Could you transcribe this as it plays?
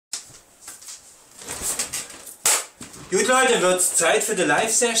Gut Leute, wird's Zeit für die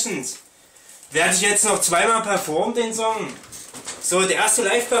Live-Sessions. Werde ich jetzt noch zweimal performen, den Song. So, die erste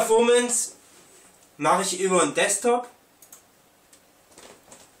Live-Performance mache ich über den Desktop.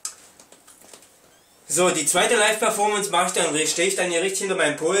 So, die zweite Live-Performance stehe ich dann hier richtig hinter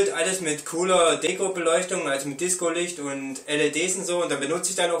meinem Pult, alles mit cooler Deko-Beleuchtung, also mit Disco-Licht und LEDs und so. Und dann benutze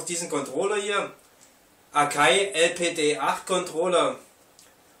ich dann auch diesen Controller hier, AAC LPD8 Controller.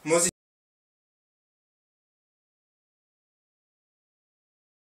 Muss ich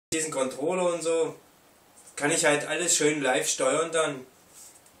diesen Controller und so, kann ich halt alles schön live steuern dann.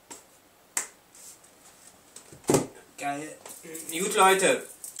 Geil. Gut Leute,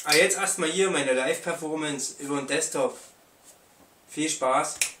 aber jetzt erstmal hier meine Live-Performance über den Desktop. Viel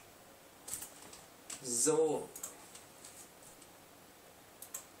Spaß. So.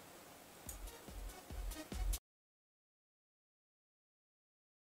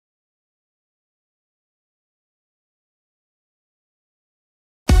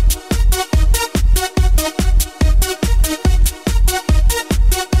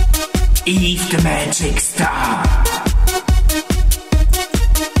 Yves the Magic Star.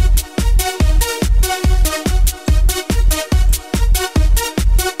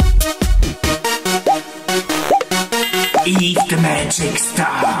 Yves the Magic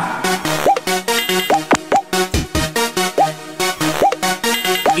Star.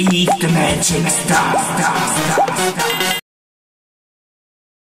 Yves the Magic Star.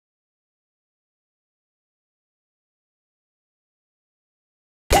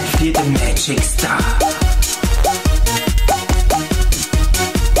 Feel the Magic Star.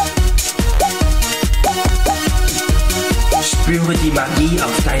 Spüre die Magie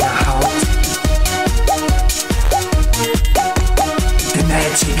auf deiner Haut. The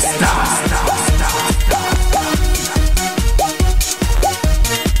Magic Star.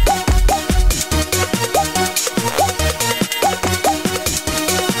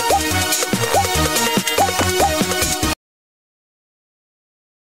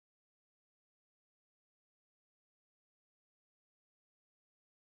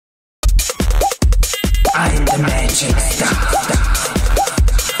 I'm the Magic Star.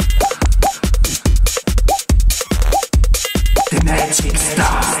 The Magic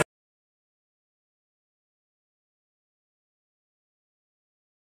Star.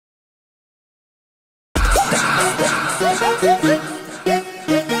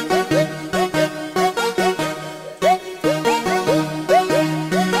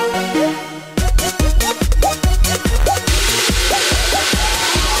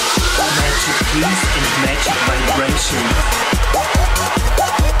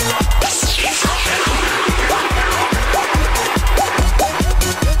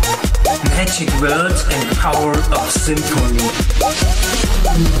 Magic words and power of symphony.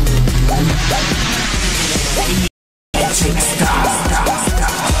 Magic Star.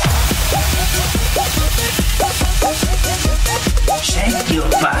 Shake your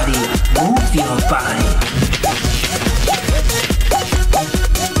body, move your body.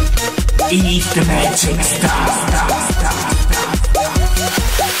 Yves the Magic Star.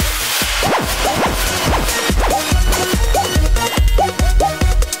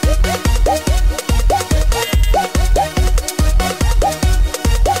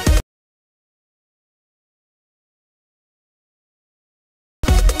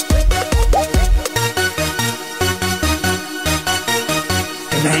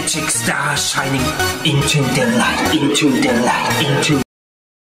 Magic star shining into the light, into the light, into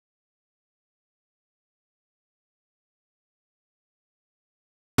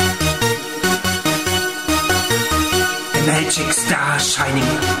the magic star shining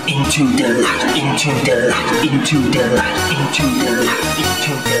into the light, into the light, into the light, into the light,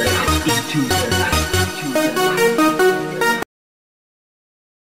 into the light, into the light, into the light.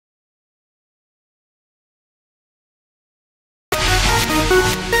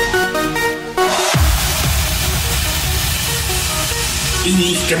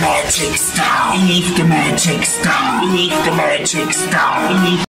 Yves the Magic Star. Yves the Magic Star. Yves the Magic Star.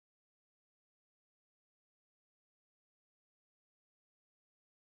 Yves.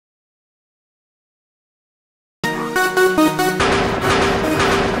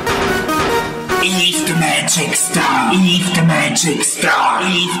 Yves the Magic Star. Yves the Magic Star.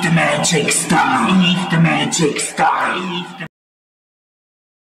 Yves the Magic Star. Yves the Magic Star. Yves the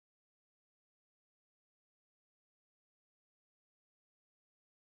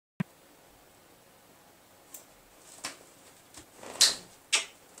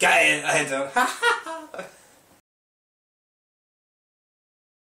Geil, Alter.